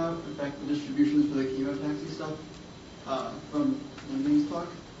talking about affect the distributions for the chemotaxi stuff from Lindy's talk?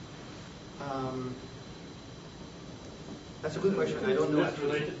 That's a good question. I don't know. That's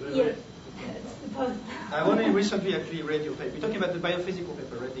related to it. I've only recently actually read your paper. You're talking about the biophysical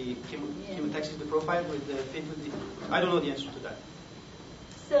paper, right? The chemotaxis, the profile with the fit with the. I don't know the answer to that.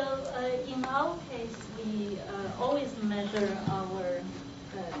 So in our case, we always measure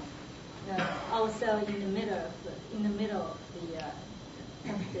our cell in the middle of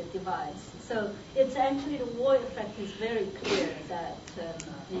the device. So it's actually the wall effect is very clear that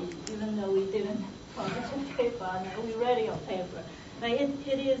even though we didn't the paper, and we read your paper. But it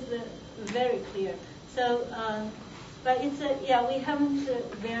is very clear. So, but it's we haven't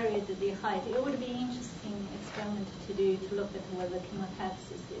varied the height. It would be an interesting experiment to do to look at whether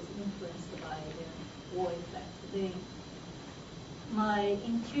chemotaxis is influenced by the wall effect. My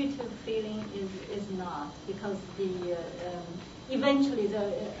intuitive feeling is not, because the eventually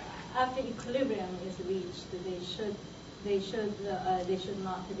after equilibrium is reached, they should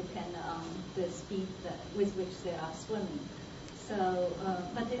not depend on the speed with which they are swimming. So,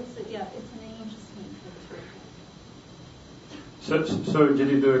 but it's an interesting experiment. So did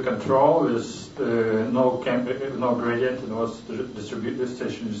you do a control with no gradient, and what's the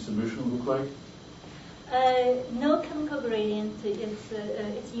station distribution look like? No chemical gradient.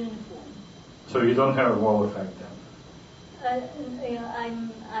 It's uniform. So you don't have a wall effect then?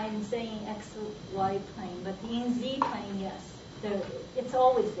 I'm saying X, Y plane, but in Z plane, yes, it's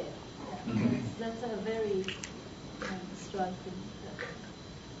always there. Yeah. Mm-hmm. That's a very striking.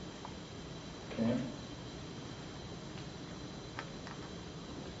 Okay.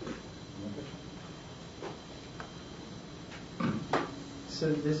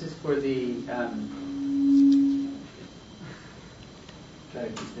 So this is for the try to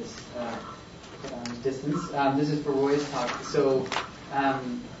keep this distance. This is for Roy's talk. So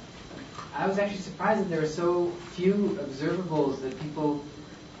I was actually surprised that there are so few observables that people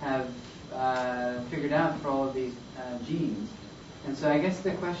have figured out for all of these genes. And so I guess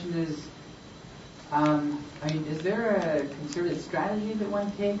the question is, is there a concerted strategy that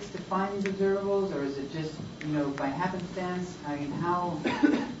one takes to find these observables, or is it just, by happenstance? I mean, how?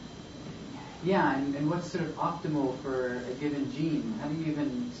 Yeah, and what's sort of optimal for a given gene? How do you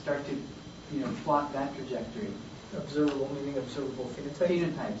even start to, plot that trajectory? Observable meaning observable phenotypes?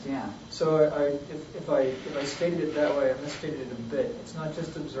 Phenotypes, yeah. So if I stated it that way, I misstated it a bit. It's not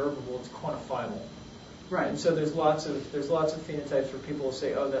just observable; it's quantifiable. Right. And so there's lots of phenotypes where people will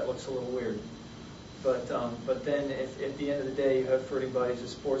say, oh, that looks a little weird. But then if at the end of the day you have fruiting bodies with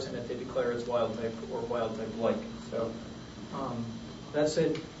spores in it, they declare as wild type or wild type like. So that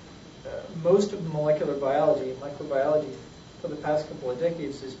said, most of molecular biology, microbiology, for the past couple of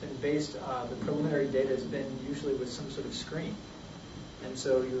decades has been based, the preliminary data has been usually with some sort of screen. And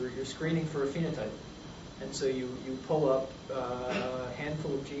so you're screening for a phenotype. And so you pull up a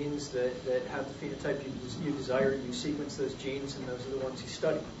handful of genes that have the phenotype you desire, you sequence those genes, and those are the ones you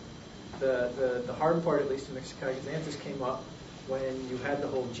study. The hard part, at least in Mixocagus came up when you had the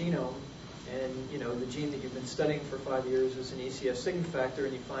whole genome, and the gene that you've been studying for 5 years was an ECF sigma factor,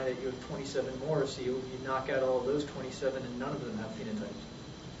 and you find that you have 27 more, so you knock out all of those 27, and none of them have phenotypes.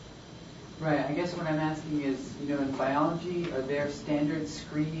 Right. I guess what I'm asking is, in biology, are there standard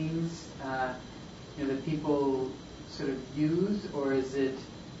screenings that people sort of use, or is it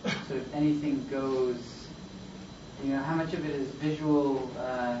sort of anything goes? How much of it is visual,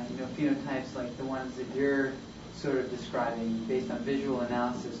 phenotypes like the ones that you're sort of describing based on visual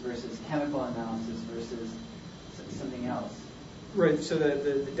analysis versus chemical analysis versus something else? Right. So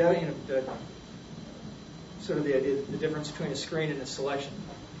the data, sort of the idea, the difference between a screen and a selection.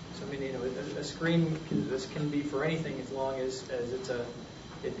 So I mean, a screen can be for anything as long as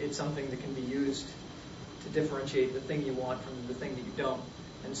it's something that can be used to differentiate the thing you want from the thing that you don't.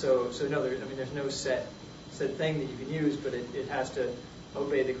 And so no, there's no set thing that you can use, but it has to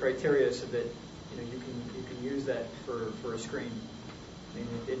obey the criteria so that you can use that for a screen. I mean,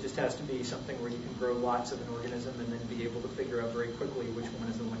 it just has to be something where you can grow lots of an organism and then be able to figure out very quickly which one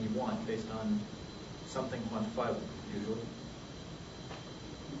is the one you want based on something quantifiable, usually.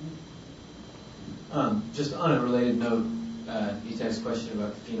 Just on a related note, Itai's question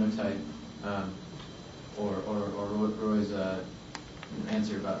about phenotype, or Roy's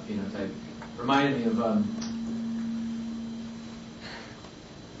answer about phenotype, reminded me of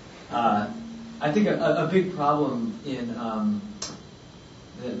I think a big problem in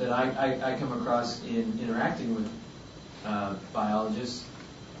that I come across in interacting with biologists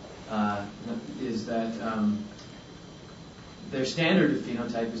is that their standard of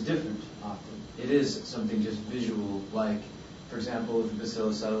phenotype is different often. It is something just visual, like, for example, with the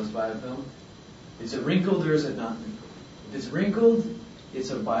Bacillocellulose biofilm. Is it wrinkled or is it not wrinkled? If it's wrinkled,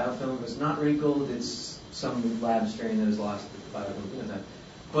 it's a biofilm. If it's not wrinkled, it's some lab strain that has lost the biofilm phenotype.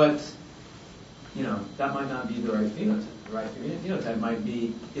 But, that might not be the right phenotype. The right phenotype might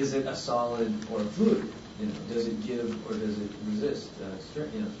be, is it a solid or a fluid? Does it give or does it resist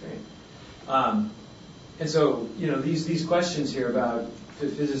strain? And so, these questions here about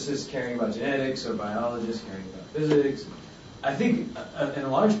physicists caring about genetics or biologists caring about physics, I think in a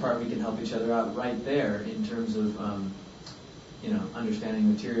large part we can help each other out right there in terms of,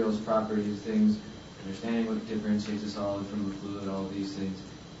 understanding materials, properties, things. understanding what differentiates a solid from a fluid, all of these things,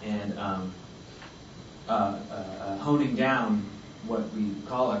 and honing down what we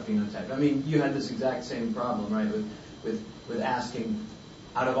call our phenotype. I mean, you had this exact same problem, right, with asking,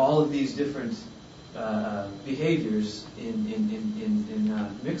 out of all of these different behaviors in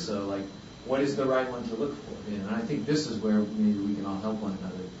Mixo, like, what is the right one to look for? You know, and I think this is where maybe we can all help one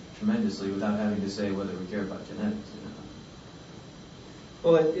another tremendously without having to say whether we care about genetics.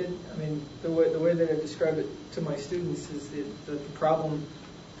 You know? Well, I mean, the way that I describe it to my students is the problem.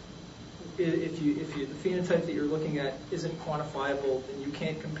 If the phenotype that you're looking at isn't quantifiable, then you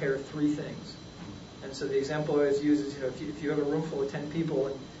can't compare three things. And so the example I always use is, if you have a room full of 10 people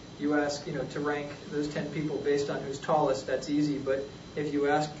and you ask, to rank those 10 people based on who's tallest, that's easy. But if you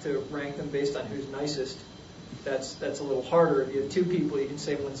ask to rank them based on who's nicest, that's a little harder. If you have 2 people, you can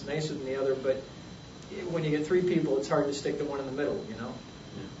say one's nicer than the other. But when you get 3 people, it's hard to stick the one in the middle,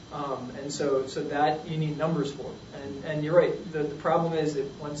 and so that you need numbers for. And you're right. The problem is that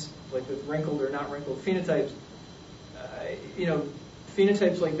once, like with wrinkled or not wrinkled phenotypes,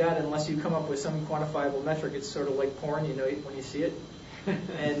 phenotypes like that, unless you come up with some quantifiable metric, it's sort of like porn, when you see it.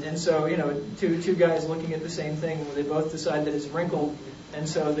 and so, two guys looking at the same thing, they both decide that it's wrinkled, and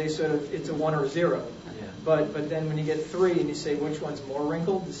so they sort of, it's a 1 or 0. Yeah. But then when you get 3 and you say which one's more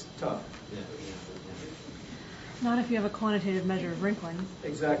wrinkled, it's tough. Yeah. Not if you have a quantitative measure of wrinkling.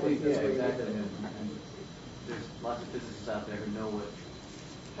 Exactly. Yeah, exactly. There's lots of physicists out there who know what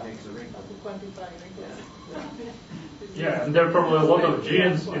makes a wrinkle. Yeah, and there are probably a lot of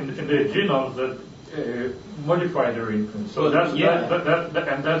genes in the genome that modify the wrinkle. So that's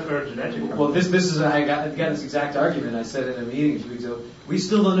where genetics comes. Well, this is I got this exact argument. I said in a meeting a few weeks ago. We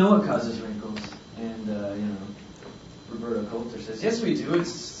still don't know what causes wrinkles, and Roberto Coulter says, yes, we do.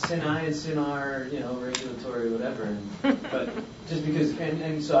 It's sin I and sin R, regulatory, whatever. But just because,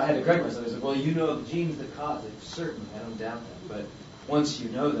 and so I had to correct myself. I said, well, the genes that cause it. Certainly, I don't doubt that. But once you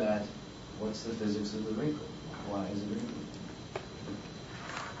know that, what's the physics of the wrinkle? Why is it wrinkled?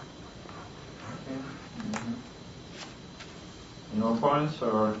 Okay. Any more points,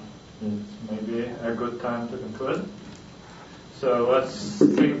 or it's maybe a good time to conclude? So let's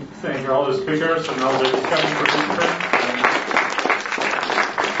thank all the speakers and all the discussion participants.